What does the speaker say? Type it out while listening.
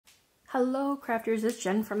Hello crafters, it's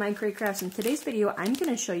Jen from My Great Crafts. In today's video, I'm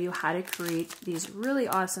going to show you how to create these really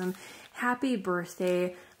awesome happy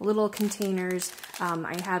birthday little containers.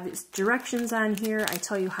 I have directions on here. I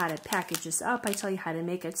tell you how to package this up. I tell you how to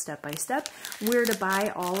make it step by step, where to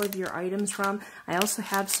buy all of your items from. I also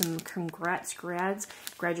have some congrats grads.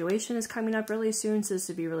 Graduation is coming up really soon, so this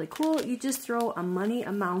would be really cool. You just throw a money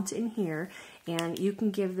amount in here and you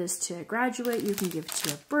can give this to a graduate, you can give it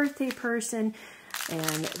to a birthday person,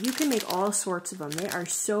 and you can make all sorts of them. They are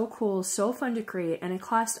so cool, so fun to create, and it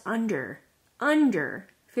costs under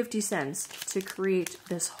 50 cents to create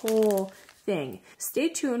this whole thing. Stay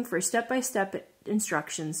tuned for step-by-step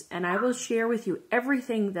instructions, and I will share with you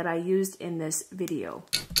everything that I used in this video.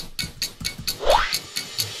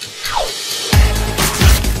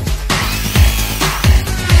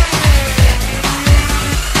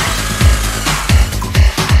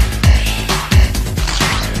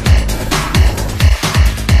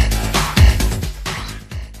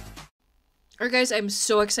 Alright guys, I'm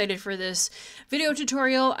so excited for this video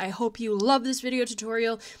tutorial. I hope you love this video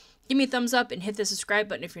tutorial. Give me a thumbs up and hit the subscribe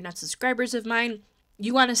button if you're not subscribers of mine.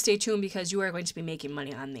 You want to stay tuned because you are going to be making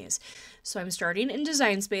money on these. So I'm starting in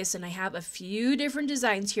Design Space, and I have a few different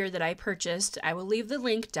designs here that I purchased. I will leave the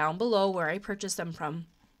link down below where I purchased them from.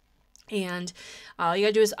 And all you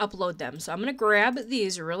gotta do is upload them. So I'm gonna grab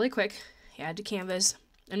these really quick, add to Canvas.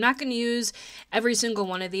 I'm not gonna use every single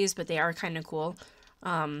one of these, but they are kind of cool.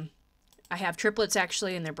 I have triplets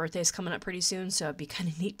actually, and their birthday's coming up pretty soon, so it'd be kind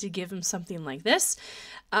of neat to give them something like this.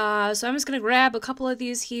 So I'm just going to grab a couple of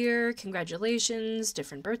these here. Congratulations,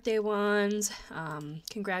 different birthday ones.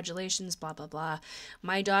 Congratulations, blah, blah, blah.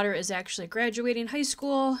 My daughter is actually graduating high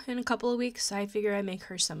school in a couple of weeks, so I figure I make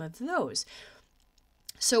her some of those.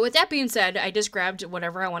 So with that being said, I just grabbed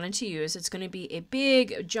whatever I wanted to use. It's going to be a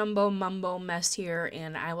big jumbo mumbo mess here,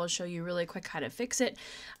 and I will show you really quick how to fix it.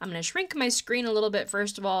 I'm going to shrink my screen a little bit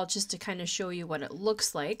first of all, just to kind of show you what it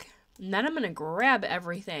looks like. And then I'm going to grab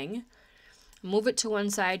everything, move it to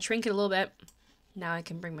one side, shrink it a little bit. Now I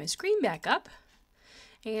can bring my screen back up,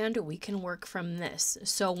 and we can work from this.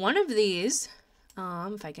 So one of these,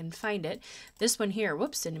 if I can find it, this one here,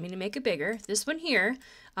 whoops, didn't mean to make it bigger. This one here,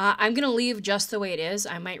 I'm going to leave just the way it is.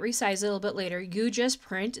 I might resize it a little bit later. You just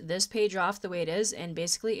print this page off the way it is, and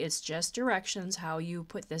basically it's just directions how you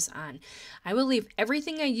put this on. I will leave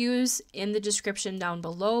everything I use in the description down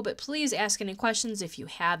below, but please ask any questions if you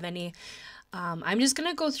have any. I'm just going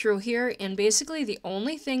to go through here, and basically the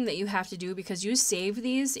only thing that you have to do, because you save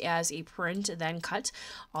these as a print then cut,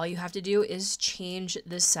 all you have to do is change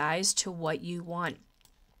the size to what you want.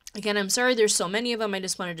 Again, I'm sorry there's so many of them. I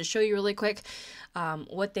just wanted to show you really quick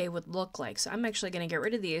what they would look like. So I'm actually going to get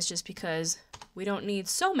rid of these just because we don't need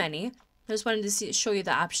so many. I just wanted to show you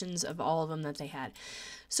the options of all of them that they had.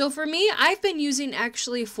 So for me, I've been using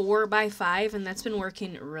actually 4x5, and that's been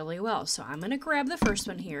working really well. So I'm going to grab the first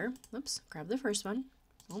one here. Oops, grab the first one.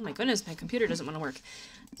 Oh my goodness, my computer doesn't want to work.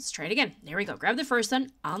 Let's try it again. There we go. Grab the first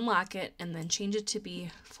one, unlock it, and then change it to be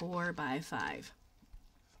 4x5.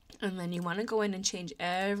 And then you want to go in and change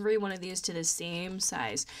every one of these to the same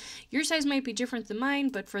size. Your size might be different than mine,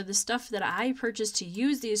 but for the stuff that I purchased to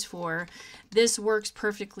use these for, this works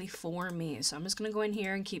perfectly for me. So I'm just going to go in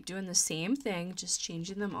here and keep doing the same thing, just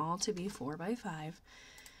changing them all to be 4x5.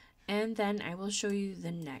 And then I will show you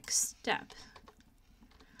the next step.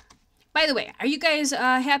 By the way, are you guys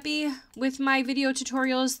happy with my video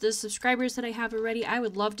tutorials, the subscribers that I have already? I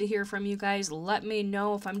would love to hear from you guys. Let me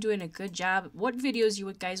know if I'm doing a good job, what videos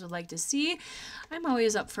you guys would like to see. I'm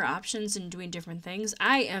always up for options and doing different things.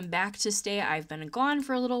 I am back to stay. I've been gone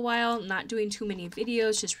for a little while, not doing too many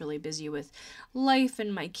videos, just really busy with life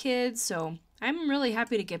and my kids, so I'm really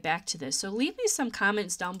happy to get back to this. So leave me some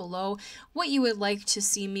comments down below what you would like to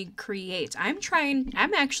see me create. I'm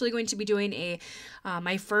actually going to be doing a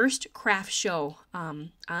my first craft show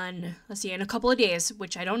on, let's see, in a couple of days,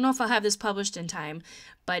 which I don't know if I'll have this published in time,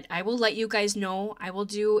 but I will let you guys know. I will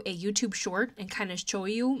do a YouTube short and kind of show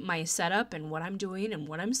you my setup and what I'm doing and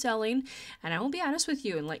what I'm selling. And I will be honest with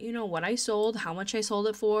you and let you know what I sold, how much I sold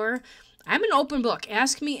it for. I'm an open book.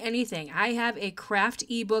 Ask me anything. I have a craft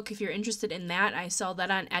ebook if you're interested in that. I sell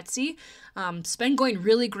that on Etsy. It's been going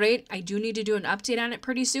really great. I do need to do an update on it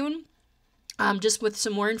pretty soon, just with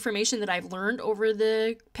some more information that I've learned over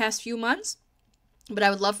the past few months. But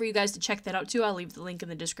I would love for you guys to check that out too. I'll leave the link in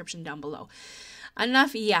the description down below.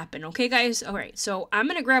 Enough yapping, okay guys? Alright, so I'm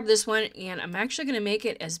going to grab this one, and I'm actually going to make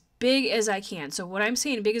it as big as I can. So what I'm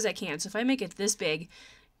saying, big as I can. So if I make it this big,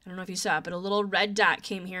 I don't know if you saw it, but a little red dot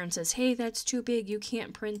came here and says, hey, that's too big. You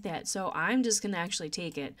can't print that. So I'm just going to actually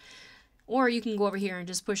take it Or you can go over here and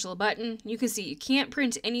just push a little button. You can see you can't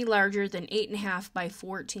print any larger than 8.5 by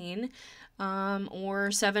 14 or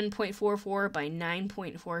 7.44 by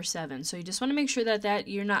 9.47. So you just want to make sure that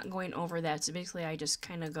you're not going over that. So basically I just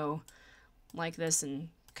kind of go like this and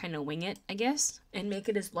kind of wing it, I guess, and make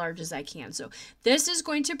it as large as I can. So this is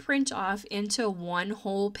going to print off into one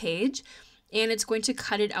whole page, and it's going to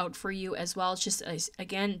cut it out for you as well. It's just,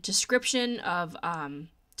 again, description of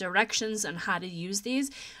directions on how to use these.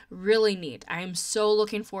 Really neat. I am so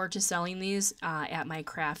looking forward to selling these at my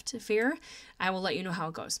craft fair. I will let you know how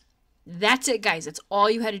it goes. That's it, guys. That's all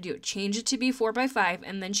you had to do. Change it to be 4x5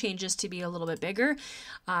 and then change this to be a little bit bigger.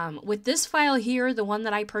 With this file here, the one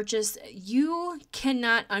that I purchased, you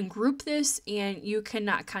cannot ungroup this and you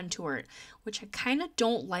cannot contour it, which I kind of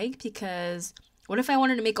don't like, because what if I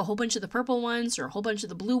wanted to make a whole bunch of the purple ones or a whole bunch of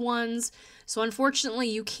the blue ones? So unfortunately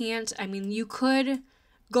you can't. I mean, you could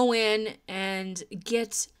go in and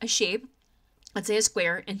get a shape, let's say a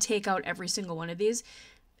square, and take out every single one of these.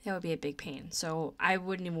 That would be a big pain. So I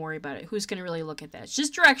wouldn't even worry about it. Who's going to really look at that? It's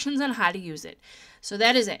just directions on how to use it. So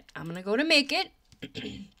that is it. I'm going to go to Make It.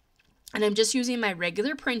 And I'm just using my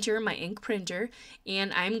regular printer, my ink printer,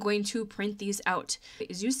 and I'm going to print these out.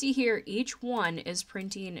 As you see here, each one is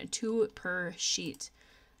printing 2 per sheet.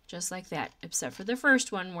 Just like that, except for the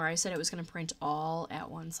first one where I said it was going to print all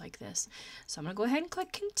at once like this. So I'm going to go ahead and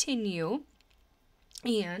click Continue.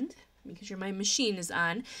 And because my machine is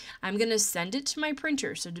on, I'm going to send it to my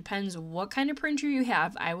printer. So it depends what kind of printer you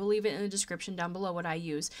have. I will leave it in the description down below what I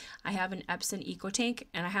use. I have an Epson EcoTank,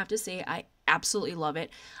 and I have to say I absolutely love it.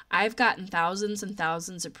 I've gotten thousands and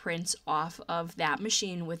thousands of prints off of that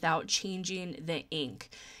machine without changing the ink.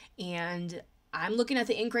 And I'm looking at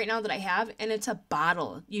the ink right now that I have, and it's a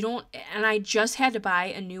bottle. And I just had to buy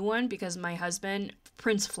a new one because my husband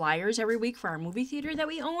prints flyers every week for our movie theater that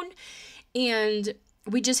we own. And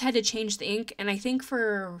we just had to change the ink, and I think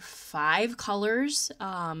for 5 colors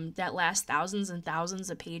that last thousands and thousands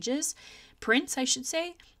of pages, prints I should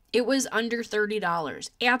say, it was under $30.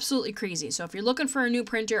 Absolutely crazy. So if you're looking for a new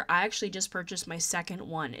printer, I actually just purchased my second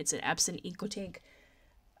one. It's an Epson EcoTank,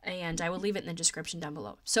 and I will leave it in the description down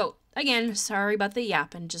below. So again, sorry about the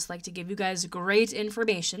yap, and just like to give you guys great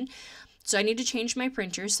information. So I need to change my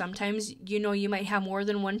printer. Sometimes, you might have more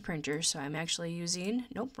than one printer, so I'm actually using,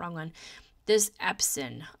 nope, wrong one, this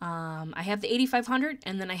Epson. I have the 8500,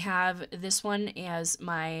 and then I have this one as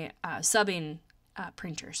my subbing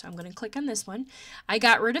printer. So I'm going to click on this one. I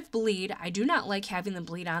got rid of bleed. I do not like having the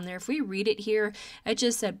bleed on there. If we read it here, it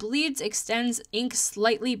just said bleeds extends ink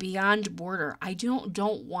slightly beyond border. I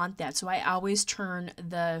don't want that. So I always turn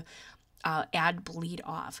the add bleed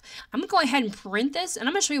off. I'm going to go ahead and print this, and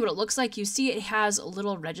I'm going to show you what it looks like. You see it has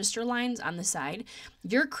little register lines on the side.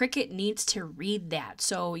 Your Cricut needs to read that.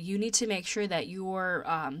 So you need to make sure that your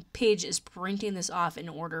page is printing this off in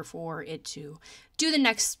order for it to do the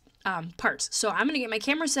next parts. So I'm going to get my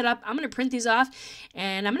camera set up. I'm going to print these off,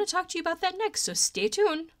 and I'm going to talk to you about that next. So stay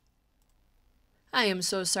tuned. I am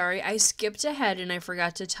so sorry. I skipped ahead and I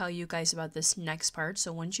forgot to tell you guys about this next part.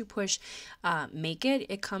 So once you push Make It,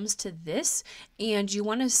 it comes to this, and you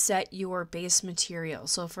want to set your base material.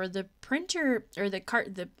 So for the printer, or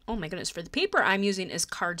oh my goodness, for the paper I'm using is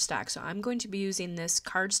cardstock. So I'm going to be using this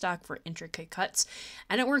cardstock for intricate cuts,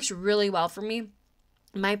 and it works really well for me.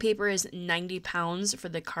 My paper is 90 pounds for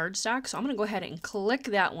the cardstock. So I'm going to go ahead and click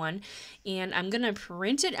that one, and I'm going to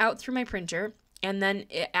print it out through my printer. And then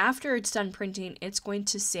after it's done printing, it's going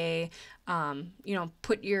to say,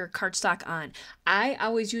 put your cardstock on. I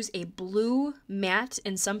always use a blue matte,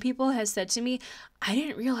 and some people have said to me, I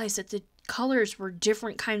didn't realize that the colors were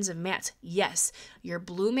different kinds of mattes. Yes, your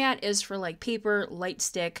blue matte is for like paper, light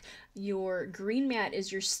stick. Your green matte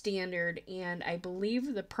is your standard, and I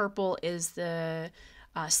believe the purple is the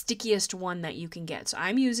stickiest one that you can get. So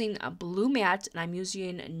I'm using a blue matte, and I'm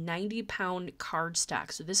using 90-pound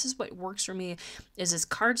cardstock. So this is what works for me, is this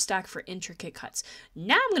cardstock for intricate cuts.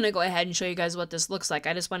 Now I'm going to go ahead and show you guys what this looks like.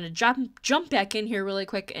 I just want to jump back in here really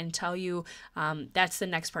quick and tell you that's the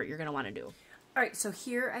next part you're going to want to do. Alright, so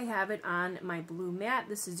here I have it on my blue mat.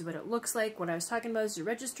 This is what it looks like. What I was talking about is the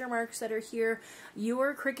register marks that are here.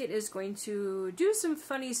 Your Cricut is going to do some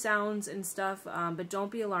funny sounds and stuff, but don't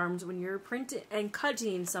be alarmed. When you're printing and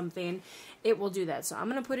cutting something, it will do that. So I'm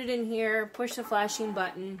going to put it in here, push the flashing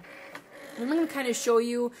button. I'm going to kind of show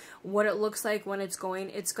you what it looks like when it's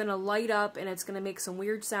going. It's going to light up, and it's going to make some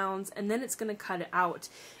weird sounds, and then it's going to cut it out.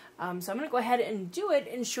 So I'm going to go ahead and do it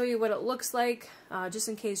and show you what it looks like, just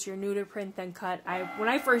in case you're new to print then cut. When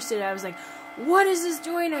I first did it, I was like, what is this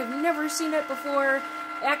doing? I've never seen it before.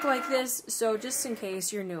 act like this. So just in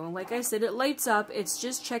case you're new, like I said, it lights up. It's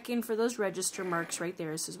just checking for those register marks right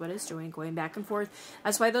there. This is what it's doing, going back and forth.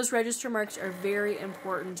 That's why those register marks are very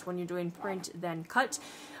important when you're doing print then cut.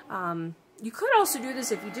 You could also do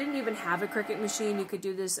this if you didn't even have a Cricut machine. You could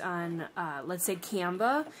do this on, let's say,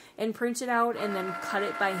 Canva and print it out and then cut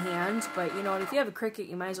it by hand. But, you know, if you have a Cricut,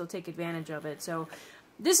 you might as well take advantage of it. So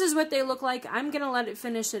this is what they look like. I'm going to let it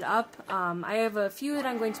finish it up. I have a few that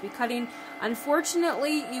I'm going to be cutting.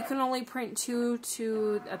 Unfortunately, you can only print 2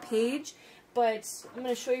 to a page. But I'm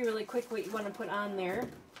going to show you really quick what you want to put on there.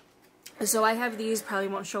 So I have these, probably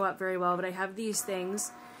won't show up very well, but I have these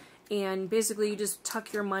things. And basically you just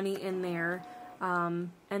tuck your money in there and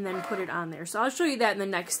then put it on there. So I'll show you that in the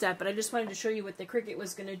next step, but I just wanted to show you what the Cricut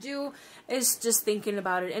was going to do, is just thinking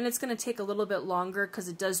about it. And it's going to take a little bit longer because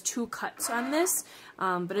it does 2 cuts on this,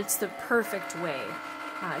 but it's the perfect way.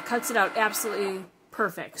 It cuts it out absolutely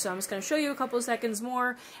perfect. So I'm just going to show you a couple of seconds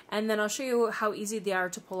more, and then I'll show you how easy they are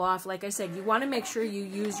to pull off. Like I said, you want to make sure you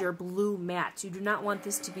use your blue mat. You do not want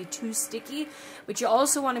this to be too sticky, but you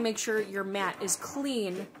also want to make sure your mat is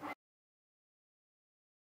clean.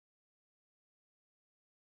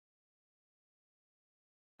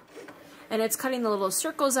 And it's cutting the little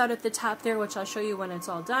circles out at the top there, which I'll show you when it's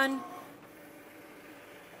all done.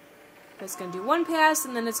 It's going to do 1 pass,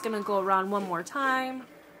 and then it's going to go around 1 more time.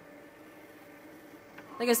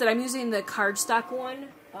 Like I said, I'm using the cardstock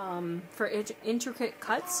one for intricate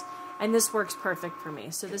cuts, and this works perfect for me.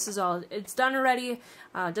 So this is all, it's done already.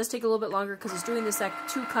 It does take a little bit longer because it's doing this like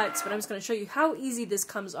 2 cuts, but I'm just going to show you how easy this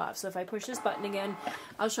comes off. So if I push this button again,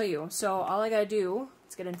 I'll show you. So all I got to do,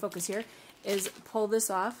 let's get in focus here, is pull this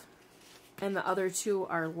off. And the other 2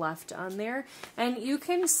 are left on there. And you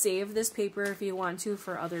can save this paper if you want to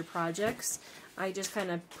for other projects. I just kind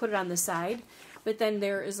of put it on the side. But then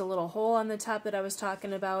there is a little hole on the top that I was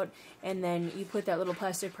talking about. And then you put that little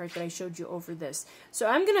plastic part that I showed you over this. So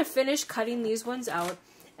I'm going to finish cutting these ones out.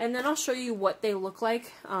 And then I'll show you what they look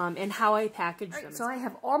like and how I package them. So I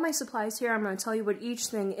have all my supplies here. I'm going to tell you what each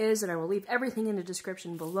thing is. And I will leave everything in the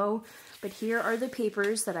description below. But here are the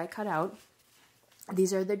papers that I cut out.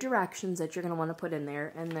 These are the directions that you're going to want to put in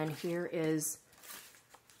there, and then here is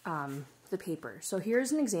the paper. So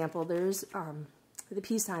here's an example. There's the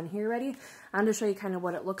piece on here ready. I'm going to show you kind of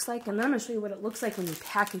what it looks like, and then I'm going to show you what it looks like when you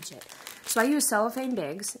package it. So I use cellophane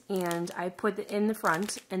bags, and I put it in the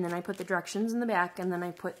front, and then I put the directions in the back, and then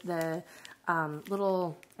I put the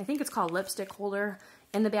little, I think it's called lipstick holder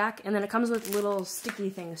in the back, and then it comes with little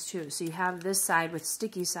sticky things too. So you have this side with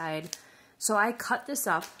sticky side. So I cut this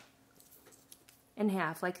up in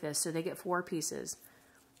half like this, so they get 4 pieces,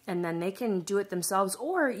 and then they can do it themselves,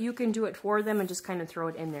 or you can do it for them and just kind of throw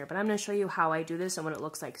it in there. But I'm going to show you how I do this and what it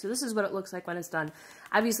looks like. So this is what it looks like when it's done.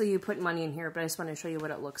 Obviously you put money in here, but I just want to show you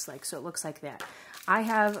what it looks like. So it looks like that. I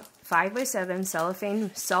have 5x7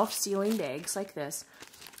 cellophane self-sealing bags like this.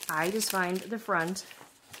 I just find the front,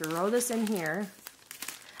 throw this in here,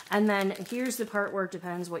 and then here's the part where it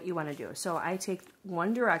depends what you want to do. So I take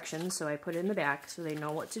one direction, so I put it in the back so they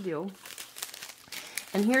know what to do.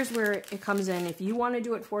 And here's where it comes in if you want to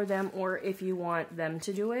do it for them or if you want them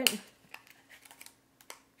to do it.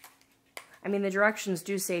 I mean, the directions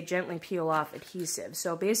do say gently peel off adhesive.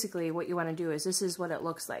 So basically what you want to do is, this is what it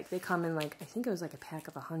looks like. They come in like, I think it was like a pack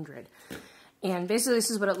of 100. And basically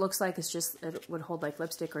this is what it looks like. It's just, it would hold like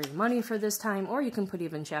lipstick or your money for this time, or you can put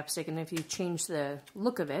even chapstick, and if you change the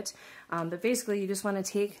look of it. But basically you just want to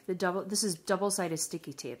take the this is double-sided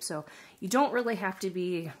sticky tape. So you don't really have to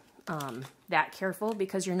be that careful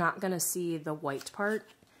because you're not going to see the white part.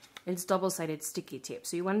 It's double-sided sticky tape.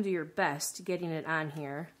 So you want to do your best getting it on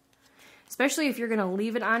here, especially if you're going to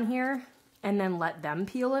leave it on here and then let them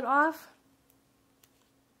peel it off.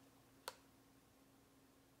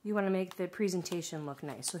 You want to make the presentation look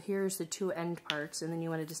nice. So here's the 2 end parts, and then you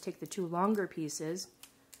want to just take the 2 longer pieces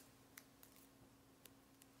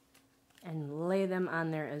and lay them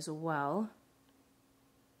on there as well.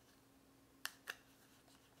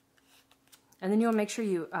 And then you want to make sure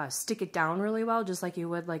you stick it down really well, just like you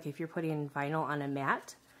would like if you're putting vinyl on a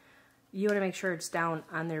mat. You want to make sure it's down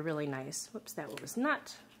on there really nice. Whoops, that was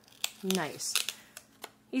not nice.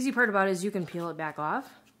 Easy part about it is you can peel it back off.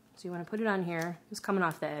 So you want to put it on here. It's coming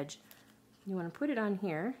off the edge. You want to put it on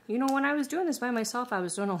here. You know, when I was doing this by myself, I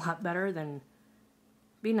was doing a lot better than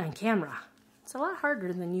being on camera. It's a lot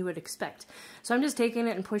harder than you would expect. So I'm just taking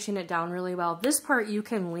it and pushing it down really well. This part you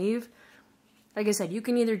can leave. Like I said, you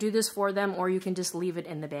can either do this for them or you can just leave it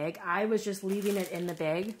in the bag. I was just leaving it in the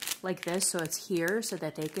bag like this, so it's here so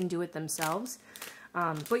that they can do it themselves.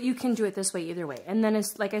 But you can do it this way either way. And then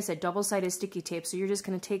it's, like I said, double-sided sticky tape. So you're just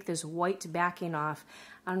going to take this white backing off.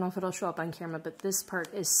 I don't know if it'll show up on camera, but this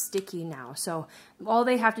part is sticky now. So all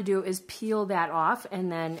they have to do is peel that off,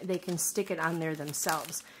 and then they can stick it on there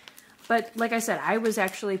themselves. But like I said, I was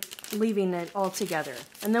actually leaving it all together.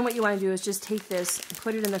 And then what you want to do is just take this and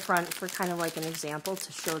put it in the front for kind of like an example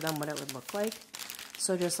to show them what it would look like.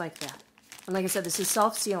 So just like that. And like I said, this is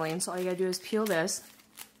self-sealing, so all you gotta do is peel this.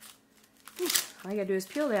 All you gotta do is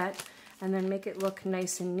peel that, and then make it look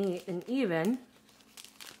nice and neat and even.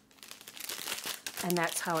 And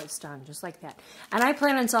that's how it's done, just like that. And I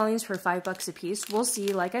plan on selling these for $5 a piece. We'll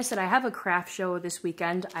see. Like I said, I have a craft show this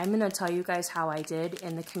weekend. I'm going to tell you guys how I did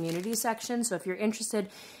in the community section. So if you're interested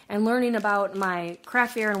in learning about my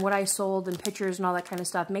craft fair and what I sold and pictures and all that kind of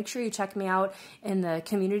stuff, make sure you check me out in the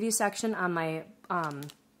community section on my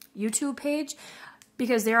YouTube page,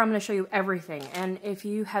 because there I'm going to show you everything. And if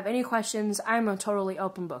you have any questions, I'm a totally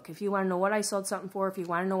open book. If you want to know what I sold something for, if you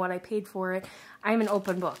want to know what I paid for it, I'm an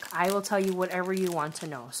open book. I will tell you whatever you want to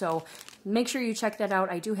know. So make sure you check that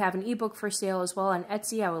out. I do have an ebook for sale as well on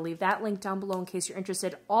Etsy. I will leave that link down below in case you're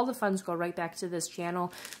interested. All the funds go right back to this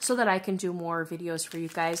channel so that I can do more videos for you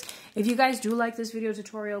guys. If you guys do like this video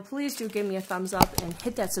tutorial, please do give me a thumbs up and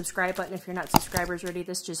hit that subscribe button if you're not subscribers already.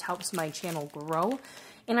 This just helps my channel grow.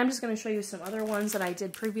 And I'm just going to show you some other ones that I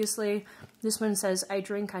did previously. This one says, I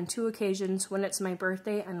drink on 2 occasions, when it's my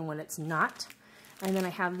birthday and when it's not. And then I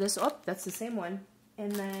have this, oh, that's the same one.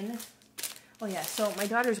 And then, oh yeah, so my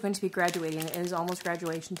daughter's going to be graduating. It is almost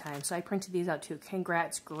graduation time, so I printed these out too.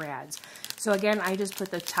 Congrats, grads. So again, I just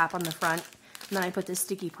put the top on the front, and then I put the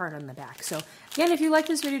sticky part on the back. So again, if you like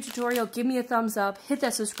this video tutorial, give me a thumbs up, hit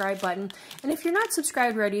that subscribe button. And if you're not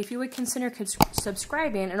subscribed already, if you would consider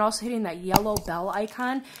subscribing and also hitting that yellow bell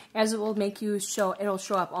icon, as it will make you it'll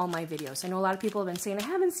show up all my videos. I know a lot of people have been saying, I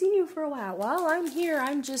haven't seen you for a while. Well, I'm here.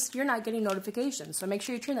 You're not getting notifications. So make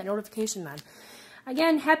sure you turn that notification on.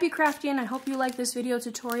 Again, happy crafting. I hope you like this video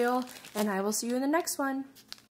tutorial, and I will see you in the next one.